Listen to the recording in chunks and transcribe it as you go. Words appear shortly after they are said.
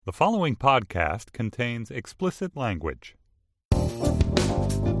The following podcast contains explicit language.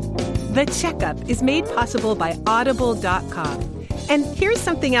 The Checkup is made possible by Audible.com. And here's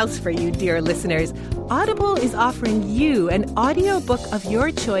something else for you, dear listeners. Audible is offering you an audiobook of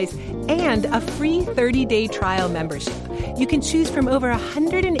your choice and a free 30-day trial membership. You can choose from over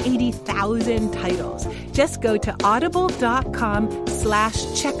 180,000 titles. Just go to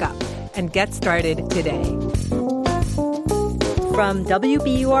audible.com/checkup and get started today. From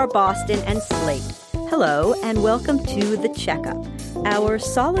WBUR Boston and Slate, hello and welcome to The Checkup, our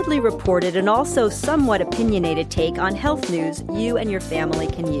solidly reported and also somewhat opinionated take on health news you and your family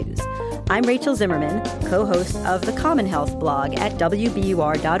can use. I'm Rachel Zimmerman, co-host of the Common Health blog at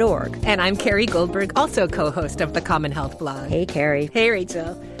WBUR.org. And I'm Carrie Goldberg, also co-host of the Common Health blog. Hey, Carrie. Hey,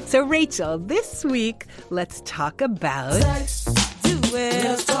 Rachel. So, Rachel, this week, let's talk about... Let's do it.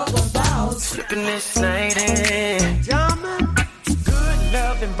 Let's talk about flipping this lady. Jumping. Good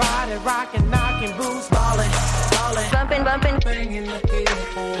loving body, rocking, knocking, boots, ballin', Bumpin'. banging, looking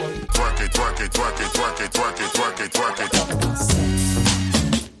for Twerk it, twerk it, twerk it, twerk it, twerk it, twerk it, twerk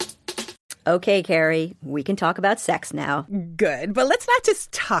it. Okay, Carrie, we can talk about sex now. Good, but let's not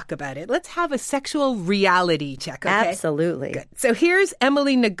just talk about it. Let's have a sexual reality check, okay? Absolutely. Good. So here's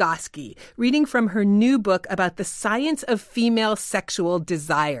Emily Nagoski reading from her new book about the science of female sexual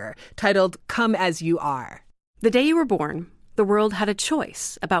desire, titled Come As You Are. The day you were born, the world had a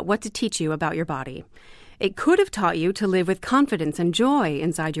choice about what to teach you about your body. It could have taught you to live with confidence and joy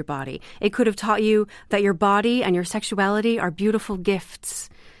inside your body. It could have taught you that your body and your sexuality are beautiful gifts.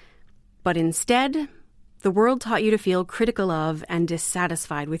 But instead, the world taught you to feel critical of and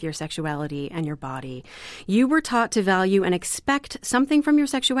dissatisfied with your sexuality and your body. You were taught to value and expect something from your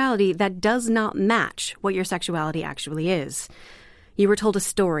sexuality that does not match what your sexuality actually is. You were told a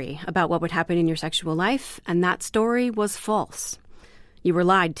story about what would happen in your sexual life, and that story was false. You were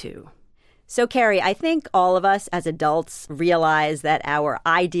lied to. So, Carrie, I think all of us as adults realize that our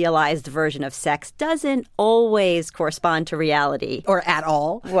idealized version of sex doesn't always correspond to reality. Or at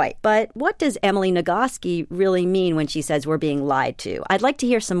all. Right. But what does Emily Nagoski really mean when she says we're being lied to? I'd like to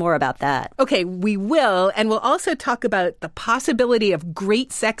hear some more about that. Okay, we will, and we'll also talk about the possibility of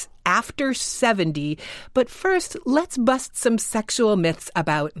great sex after 70. But first, let's bust some sexual myths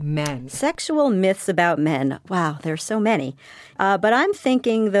about men. Sexual myths about men. Wow, there's so many. But I'm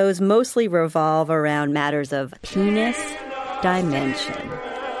thinking those mostly revolve around matters of penis dimension.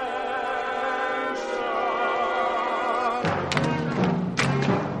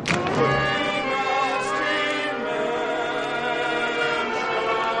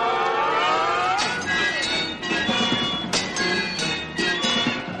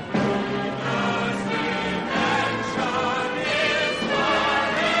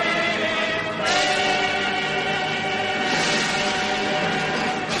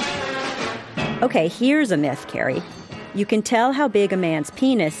 Okay, here's a myth, Carrie. You can tell how big a man's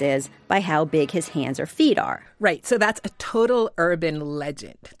penis is by how big his hands or feet are. Right, so that's a total urban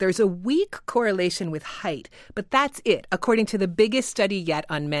legend. There's a weak correlation with height, but that's it, according to the biggest study yet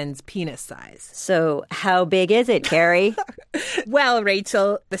on men's penis size. So how big is it, Carrie? Well,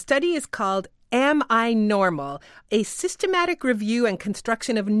 Rachel, the study is called Am I Normal? A systematic review and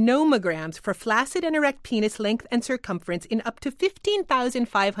construction of nomograms for flaccid and erect penis length and circumference in up to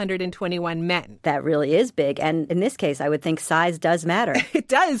 15,521 men. That really is big. And in this case, I would think size does matter. It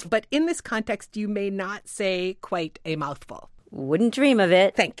does, but in this context, you may not say quite a mouthful. Wouldn't dream of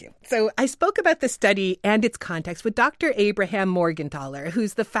it. Thank you. So I spoke about the study and its context with Dr. Abraham Morgenthaler,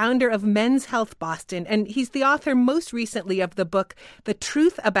 who's the founder of Men's Health Boston, and he's the author most recently of the book, The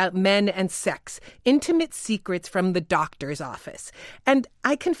Truth About Men and Sex, Intimate Secrets from the Doctor's Office. And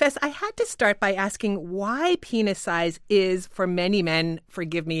I confess I had to start by asking why penis size is, for many men,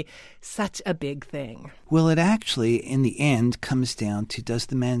 forgive me, such a big thing. Well, it actually, in the end, comes down to, does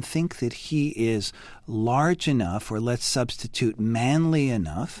the man think that he is large enough, or let's substitute manly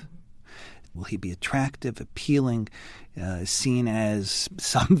enough? Will he be attractive, appealing, seen as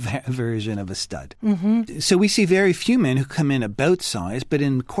some version of a stud? Mm-hmm. So we see very few men who come in about size, but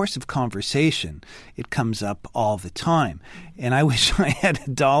in the course of conversation, it comes up all the time. And I wish I had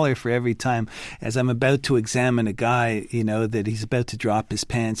 $1 for every time as I'm about to examine a guy, that he's about to drop his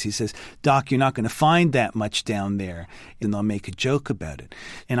pants. He says, "Doc, you're not going to find that much down there." And they'll make a joke about it.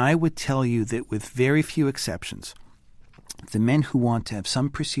 And I would tell you that with very few exceptions, the men who want to have some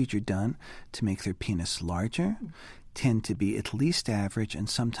procedure done to make their penis larger tend to be at least average and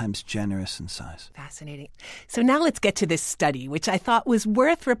sometimes generous in size. Fascinating. So now let's get to this study, which I thought was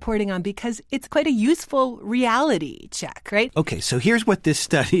worth reporting on because it's quite a useful reality check, right? Okay, so here's what this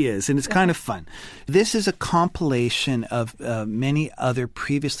study is, and it's kind of fun. This is a compilation of many other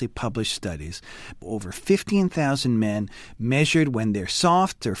previously published studies. Over 15,000 men measured when they're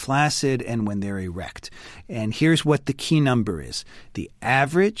soft or flaccid and when they're erect. And here's what the key number is. The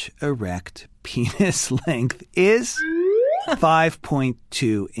average erect penis length is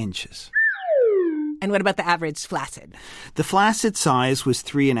 5.2 inches. And what about the average flaccid? The flaccid size was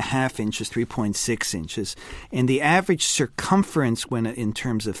 3.5 inches, 3.6 inches. And the average circumference in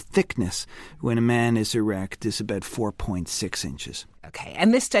terms of thickness when a man is erect is about 4.6 inches. Okay.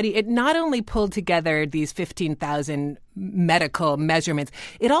 And this study, it not only pulled together these 15,000 medical measurements,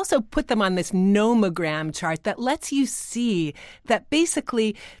 it also put them on this nomogram chart that lets you see that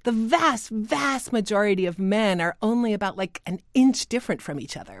basically the vast, vast majority of men are only about like an inch different from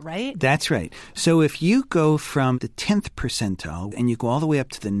each other, right? That's right. So if you go from the 10th percentile and you go all the way up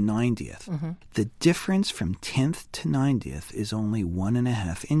to the 90th, the difference from 10th to 90th is only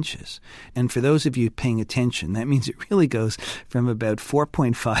 1.5 inches. And for those of you paying attention, that means it really goes from about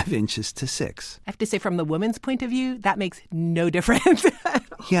 4.5 inches to 6. I have to say, from the woman's point of view, that makes no difference.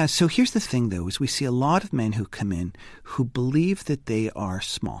 Yeah, so here's the thing, though, is we see a lot of men who come in who believe that they are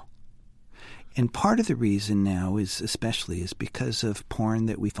small. And part of the reason now is because of porn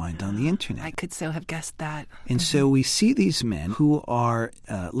that we find on the internet. I could so have guessed that. And so we see these men who are,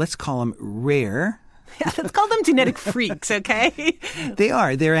 let's call them rare. Yeah, let's call them genetic freaks, okay? They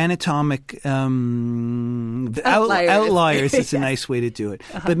are. They're anatomic outliers. It's a nice way to do it.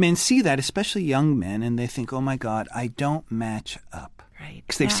 But men see that, especially young men, and they think, oh, my God, I don't match up. Right.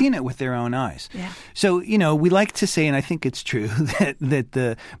 Because they've seen it with their own eyes. Yeah. So, we like to say, and I think it's true, that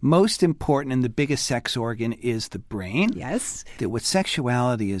the most important and the biggest sex organ is the brain. Yes. That what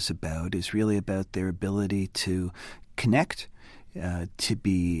sexuality is really about their ability to connect, to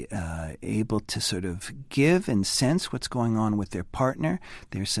be able to sort of give and sense what's going on with their partner.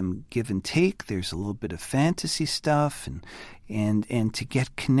 There's some give and take. There's a little bit of fantasy stuff and to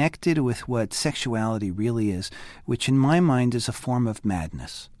get connected with what sexuality really is, which in my mind is a form of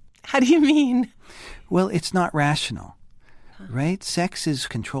madness. How do you mean? Well, it's not rational. Right? Sex is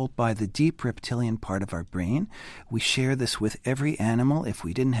controlled by the deep reptilian part of our brain. We share this with every animal. If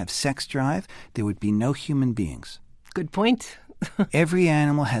we didn't have sex drive, there would be no human beings. Good point. Every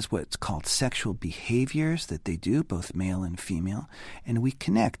animal has what's called sexual behaviors that they do, both male and female, and we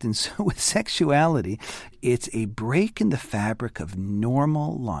connect. And so with sexuality, it's a break in the fabric of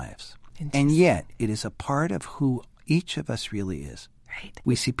normal lives. And yet, it is a part of who each of us really is. Right.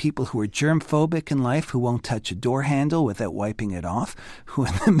 We see people who are germ-phobic in life, who won't touch a door handle without wiping it off, who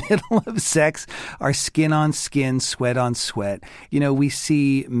in the middle of sex are skin on skin, sweat on sweat. We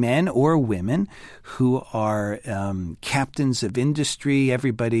see men or women who are captains of industry.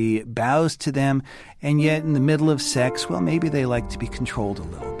 Everybody bows to them. And yet in the middle of sex, well, maybe they like to be controlled a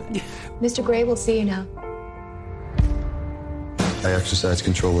little bit. Mr. Gray will see you now. I exercise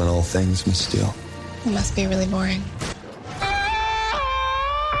control in all things, Miss Steele. It must be really boring.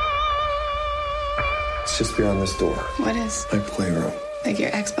 It's just beyond this door. What is? My playroom. Like your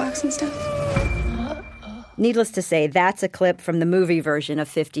Xbox and stuff? Needless to say, that's a clip from the movie version of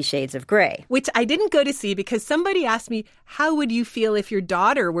 50 Shades of Grey. Which I didn't go to see because somebody asked me, how would you feel if your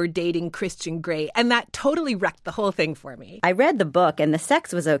daughter were dating Christian Grey? And that totally wrecked the whole thing for me. I read the book and the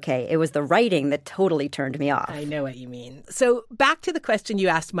sex was okay. It was the writing that totally turned me off. I know what you mean. So back to the question you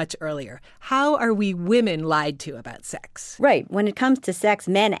asked much earlier. How are we women lied to about sex? Right. When it comes to sex,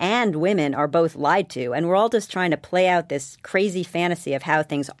 men and women are both lied to. And we're all just trying to play out this crazy fantasy of how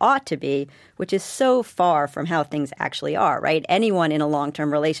things ought to be, which is so far from how things actually are, right? Anyone in a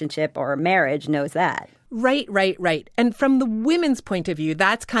long-term relationship or a marriage knows that. Right. And from the women's point of view,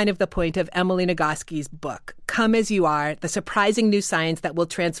 that's kind of the point of Emily Nagoski's book, Come As You Are, The Surprising New Science That Will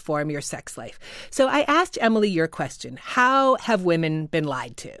Transform Your Sex Life. So I asked Emily your question. How have women been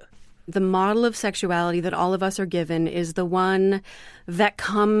lied to? The model of sexuality that all of us are given is the one that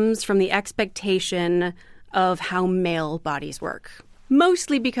comes from the expectation of how male bodies work.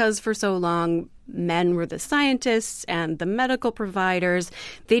 Mostly because for so long, men were the scientists and the medical providers.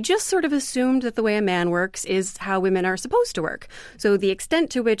 They just sort of assumed that the way a man works is how women are supposed to work. So the extent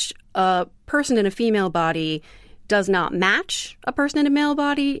to which a person in a female body does not match a person in a male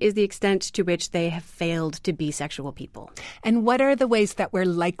body is the extent to which they have failed to be sexual people. And what are the ways that we're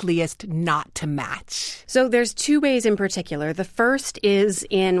likeliest not to match? So there's two ways in particular. The first is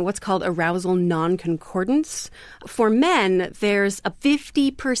in what's called arousal non-concordance. For men, there's a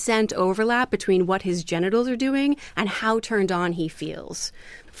 50% overlap between what his genitals are doing and how turned on he feels.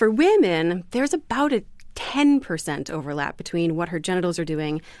 For women, there's about a 10% overlap between what her genitals are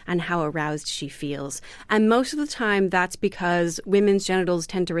doing and how aroused she feels. And most of the time, that's because women's genitals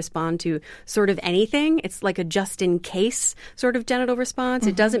tend to respond to sort of anything. It's like a just-in-case sort of genital response.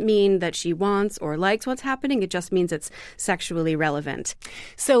 It doesn't mean that she wants or likes what's happening. It just means it's sexually relevant.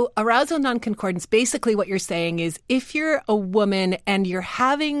 So arousal non-concordance, basically what you're saying is if you're a woman and you're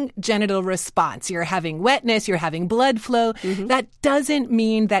having genital response, you're having wetness, you're having blood flow, that doesn't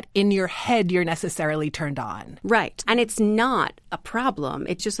mean that in your head you're necessarily turned on. Right. And it's not a problem.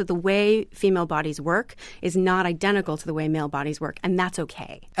 It's just that the way female bodies work is not identical to the way male bodies work, and that's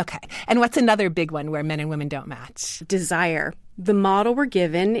okay. Okay. And what's another big one where men and women don't match? Desire. The model we're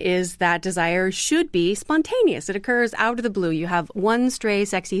given is that desire should be spontaneous. It occurs out of the blue. You have one stray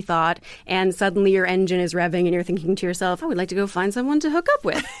sexy thought, and suddenly your engine is revving, and you're thinking to yourself, I would like to go find someone to hook up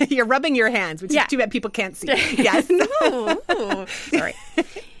with. You're rubbing your hands, which is too bad people can't see. Yes. No. Sorry.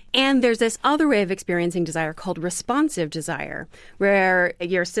 And there's this other way of experiencing desire called responsive desire, where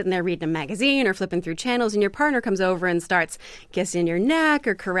you're sitting there reading a magazine or flipping through channels and your partner comes over and starts kissing your neck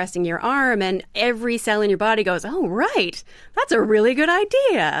or caressing your arm, and every cell in your body goes, oh, right, that's a really good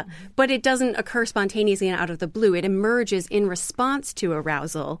idea. But it doesn't occur spontaneously and out of the blue. It emerges in response to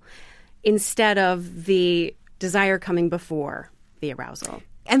arousal instead of the desire coming before the arousal.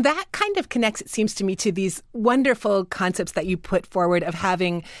 And that kind of connects, it seems to me, to these wonderful concepts that you put forward of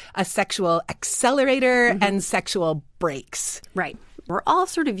having a sexual accelerator and sexual brakes. Right. We're all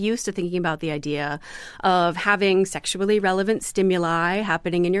sort of used to thinking about the idea of having sexually relevant stimuli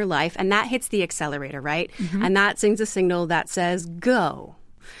happening in your life, and that hits the accelerator, right? And that sends a signal that says, go.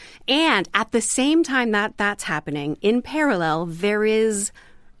 And at the same time that that's happening, in parallel, there is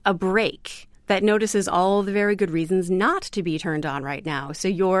a brake that notices all the very good reasons not to be turned on right now. So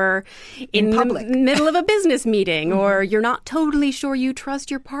you're in public, the middle of a business meeting, or you're not totally sure you trust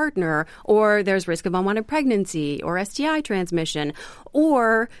your partner, or there's risk of unwanted pregnancy or STI transmission,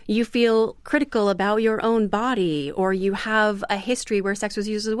 or you feel critical about your own body, or you have a history where sex was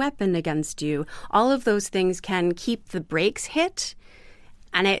used as a weapon against you. All of those things can keep the brakes hit,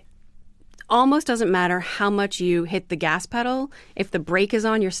 and it almost doesn't matter how much you hit the gas pedal. If the brake is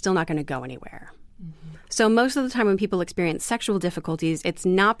on, you're still not going to go anywhere. So most of the time when people experience sexual difficulties, it's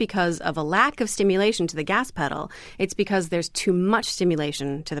not because of a lack of stimulation to the gas pedal. It's because there's too much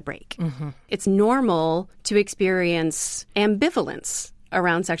stimulation to the brake. It's normal to experience ambivalence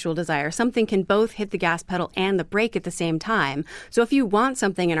around sexual desire. Something can both hit the gas pedal and the brake at the same time. So if you want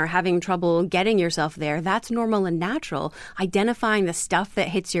something and are having trouble getting yourself there, that's normal and natural. Identifying the stuff that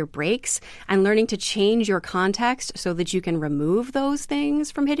hits your brakes and learning to change your context so that you can remove those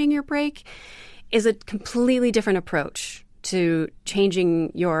things from hitting your brake is a completely different approach to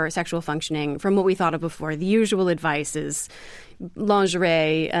changing your sexual functioning from what we thought of before. The usual advice is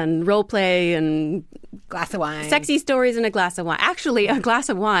lingerie and role play and glass of wine, sexy stories and a glass of wine. Actually, a glass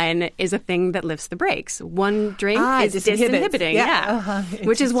of wine is a thing that lifts the brakes. One drink is disinhibiting,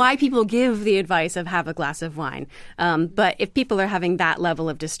 which is why people give the advice of have a glass of wine. But if people are having that level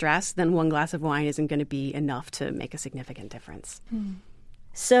of distress, then one glass of wine isn't going to be enough to make a significant difference.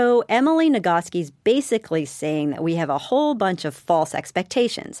 So Emily Nagoski's basically saying that we have a whole bunch of false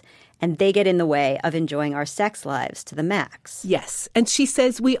expectations, and they get in the way of enjoying our sex lives to the max. Yes. And she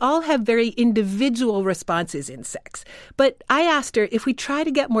says we all have very individual responses in sex. But I asked her, if we try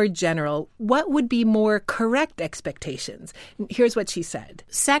to get more general, what would be more correct expectations? Here's what she said.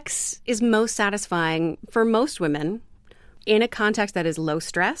 Sex is most satisfying for most women in a context that is low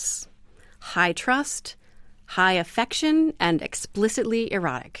stress, high trust, high affection, and explicitly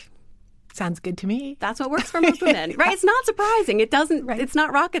erotic. Sounds good to me. That's what works for most women, right? It's not surprising. It doesn't, It's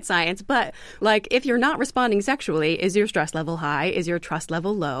not rocket science. But like, if you're not responding sexually, is your stress level high? Is your trust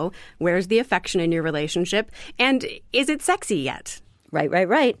level low? Where's the affection in your relationship? And is it sexy yet?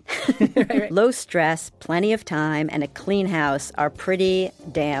 Right. Low stress, plenty of time, and a clean house are pretty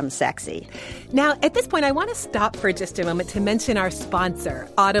damn sexy. Now, at this point, I want to stop for just a moment to mention our sponsor,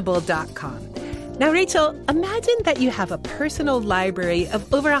 Audible.com. Now, Rachel, imagine that you have a personal library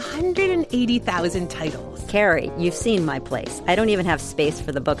of over 180,000 titles. Carrie, you've seen my place. I don't even have space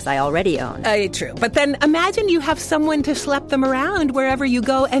for the books I already own. True. But then imagine you have someone to schlep them around wherever you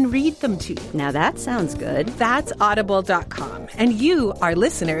go and read them to you. Now that sounds good. That's Audible.com. And you, our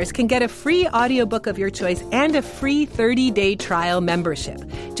listeners, can get a free audiobook of your choice and a free 30-day trial membership.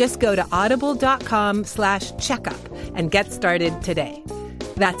 Just go to audible.com/checkup and get started today.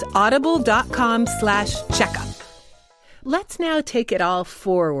 That's audible.com/checkup. Let's now take it all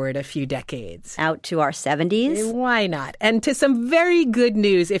forward a few decades. Out to our 70s? Why not? And to some very good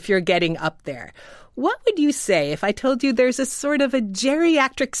news if you're getting up there. What would you say if I told you there's a sort of a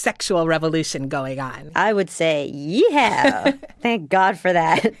geriatric sexual revolution going on? I would say, yeah. Thank God for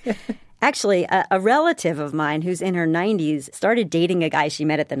that. Actually, a relative of mine who's in her 90s started dating a guy she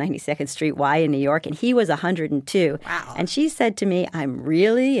met at the 92nd Street Y in New York, and he was 102. Wow. And she said to me, I'm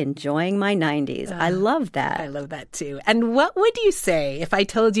really enjoying my 90s. I love that. I love that, too. And what would you say if I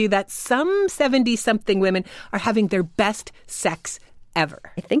told you that some 70-something women are having their best sex ever?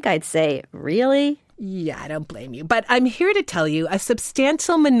 I think I'd say, really? Yeah, I don't blame you. But I'm here to tell you a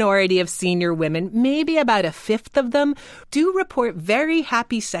substantial minority of senior women, maybe about a fifth of them, do report very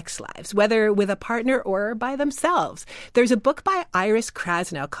happy sex lives, whether with a partner or by themselves. There's a book by Iris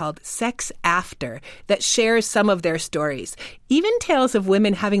Krasnow called Sex After that shares some of their stories, even tales of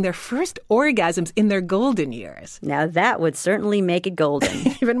women having their first orgasms in their golden years. Now that would certainly make it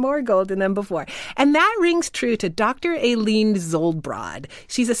golden. Even more golden than before. And that rings true to Dr. Aileen Zoldbrod.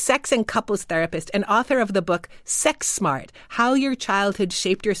 She's a sex and couples therapist and author of the book Sex Smart, How Your Childhood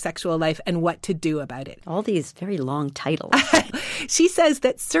Shaped Your Sexual Life and What to Do About It. All these very long titles. She says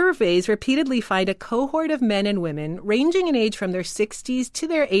that surveys repeatedly find a cohort of men and women ranging in age from their 60s to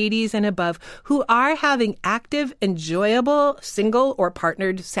their 80s and above who are having active, enjoyable, single or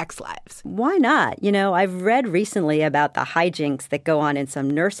partnered sex lives. Why not? You know, I've read recently about the hijinks that go on in some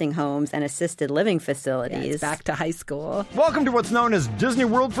nursing homes and assisted living facilities. Yeah, it's back to high school. Welcome to what's known as Disney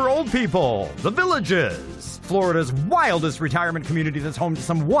World for old people, The Villages, Florida's wildest retirement community that's home to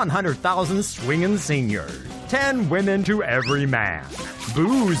some 100,000 swinging seniors. 10 women to every man.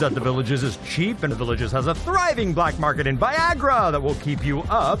 Booze at The Villages is cheap, and The Villages has a thriving black market in Viagra that will keep you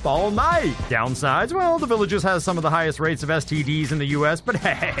up all night. Downsides, well, The Villages has some of the highest rates of STDs in the U.S., but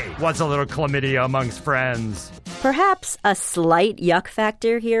hey, what's a little chlamydia amongst friends? Perhaps a slight yuck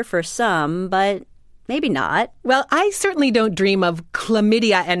factor here for some, but maybe not. Well, I certainly don't dream of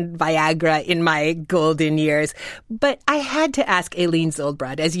chlamydia and Viagra in my golden years. But I had to ask Aileen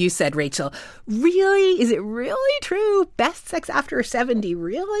Zoldbrod, as you said, Rachel, really? Is it really true? Best sex after 70,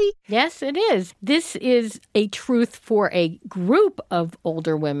 really? Yes, it is. This is a truth for a group of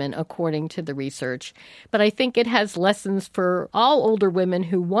older women, according to the research. But I think it has lessons for all older women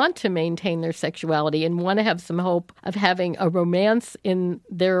who want to maintain their sexuality and want to have some hope of having a romance in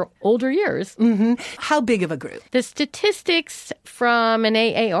their older years. Mm-hmm. How big of a group? The statistics from an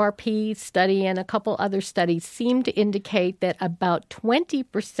AARP study and a couple other studies seem to indicate that about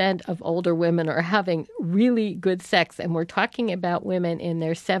 20% of older women are having really good sex. And we're talking about women in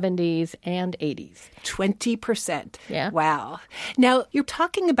their 70s and 80s. 20%. Yeah. Wow. Now, you're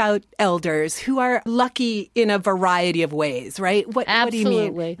talking about elders who are lucky in a variety of ways, right? What do you mean?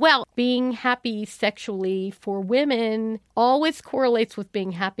 Absolutely. Well, being happy sexually for women always correlates with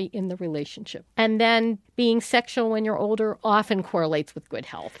being happy in the relationship. And then being sexual when you're older often correlates with good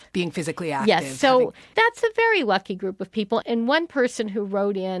health. Being physically active. Yes, so that's a very lucky group of people. And one person who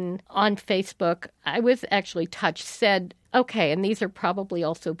wrote in on Facebook, I was actually touched, said, okay, and these are probably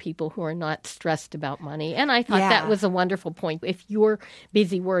also people who are not stressed about money. And I thought that was a wonderful point. If you're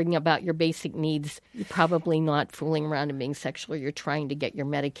busy worrying about your basic needs, you're probably not fooling around and being sexual. You're trying to get your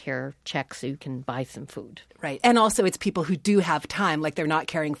Medicare check so you can buy some food. Right. And also it's people who do have time, like they're not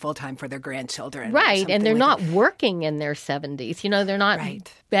caring full time for their grandchildren. Right. And they're not working in their 70s. You know, they're not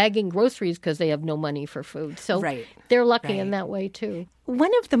bagging groceries because they have no money for food. So they're lucky in that way, too.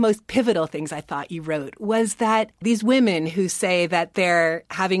 One of the most pivotal things I thought you wrote was that these women who say that they're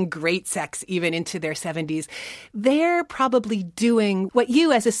having great sex even into their 70s, they're probably doing what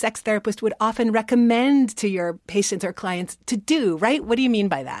you as a sex therapist would often recommend to your patients or clients to do, right? What do you mean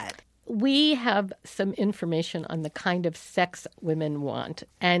by that? We have some information on the kind of sex women want.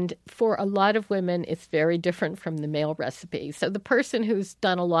 And for a lot of women, it's very different from the male recipe. So the person who's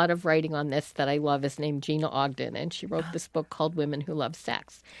done a lot of writing on this that I love is named Gina Ogden, and she wrote this book called Women Who Love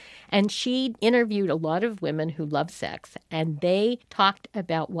Sex. And she interviewed a lot of women who love sex, and they talked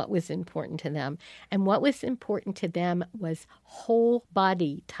about what was important to them. And what was important to them was whole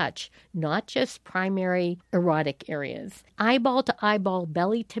body touch, not just primary erotic areas. Eyeball to eyeball,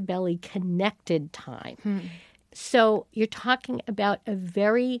 belly to belly connected time. So you're talking about a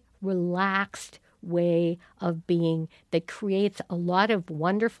very relaxed way of being that creates a lot of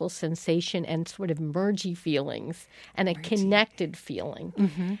wonderful sensation and sort of mergy feelings and a connected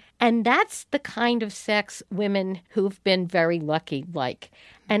feeling. And that's the kind of sex women who've been very lucky like.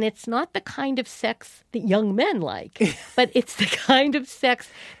 And it's not the kind of sex that young men like, but it's the kind of sex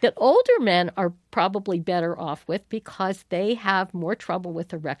that older men are probably better off with because they have more trouble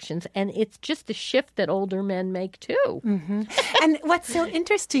with erections. And it's just a shift that older men make too. And what's so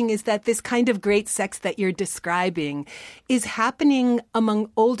interesting is that this kind of great sex that you're describing is happening among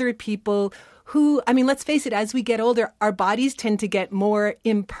older people who, I mean, let's face it, as we get older, our bodies tend to get more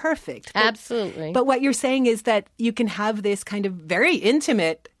imperfect. Absolutely. But what you're saying is that you can have this kind of very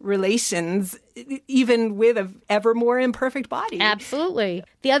intimate relations even with an ever more imperfect body. Absolutely.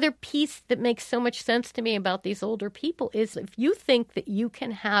 The other piece that makes so much sense to me about these older people is if you think that you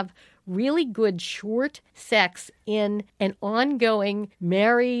can have really good short sex in an ongoing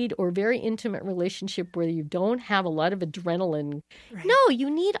married or very intimate relationship where you don't have a lot of adrenaline. Right. No, you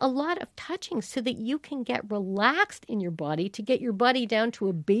need a lot of touching so that you can get relaxed in your body to get your body down to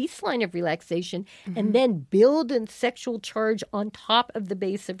a baseline of relaxation and then build a sexual charge on top of the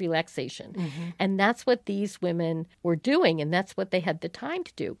base of relaxation. And that's what these women were doing, and that's what they had the time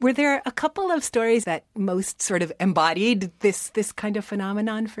to do. Were there a couple of stories that most sort of embodied this kind of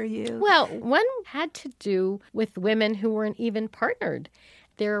phenomenon for you? Well, one had to do with women who weren't even partnered.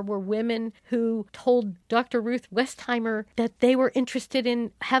 There were women who told Dr. Ruth Westheimer that they were interested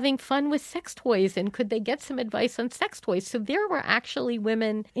in having fun with sex toys and could they get some advice on sex toys. So there were actually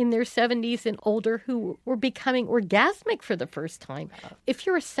women in their 70s and older who were becoming orgasmic for the first time. If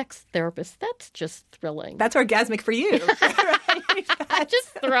you're a sex therapist, that's just thrilling. That's orgasmic for you. That's just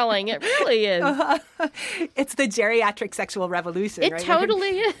thrilling. It really is. It's the geriatric sexual revolution, right? It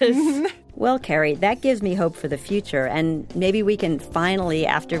totally is. Well, Carrie, that gives me hope for the future. And maybe we can finally,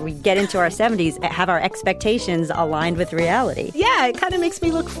 after we get into our 70s, have our expectations aligned with reality. Yeah, it kind of makes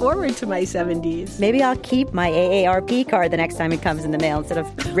me look forward to my 70s. Maybe I'll keep my AARP card the next time it comes in the mail instead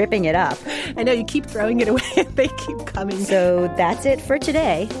of ripping it up. I know, you keep throwing it away and they keep coming. So that's it for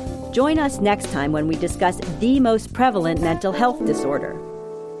today. Join us next time when we discuss the most prevalent mental health disorder.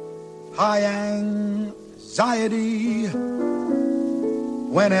 High anxiety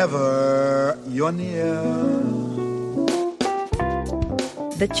whenever you're near.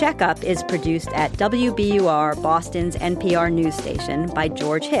 The Checkup is produced at WBUR, Boston's NPR news station, by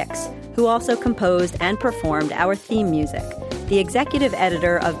George Hicks, who also composed and performed our theme music. The executive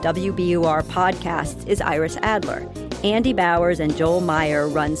editor of WBUR Podcasts is Iris Adler. Andy Bowers and Joel Meyer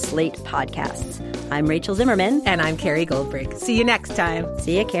run Slate Podcasts. I'm Rachel Zimmerman. And I'm Carrie Goldberg. See you next time.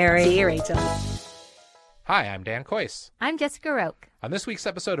 See you, Carrie. See you, Rachel. Hi, I'm Dan Kois. I'm Jessica Roque. On this week's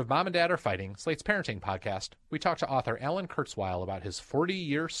episode of Mom and Dad Are Fighting, Slate's parenting podcast, we talk to author Alan Kurzweil about his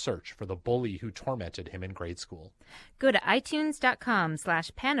 40-year search for the bully who tormented him in grade school. Go to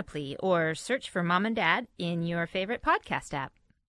itunes.com/panoply or search for Mom and Dad in your favorite podcast app.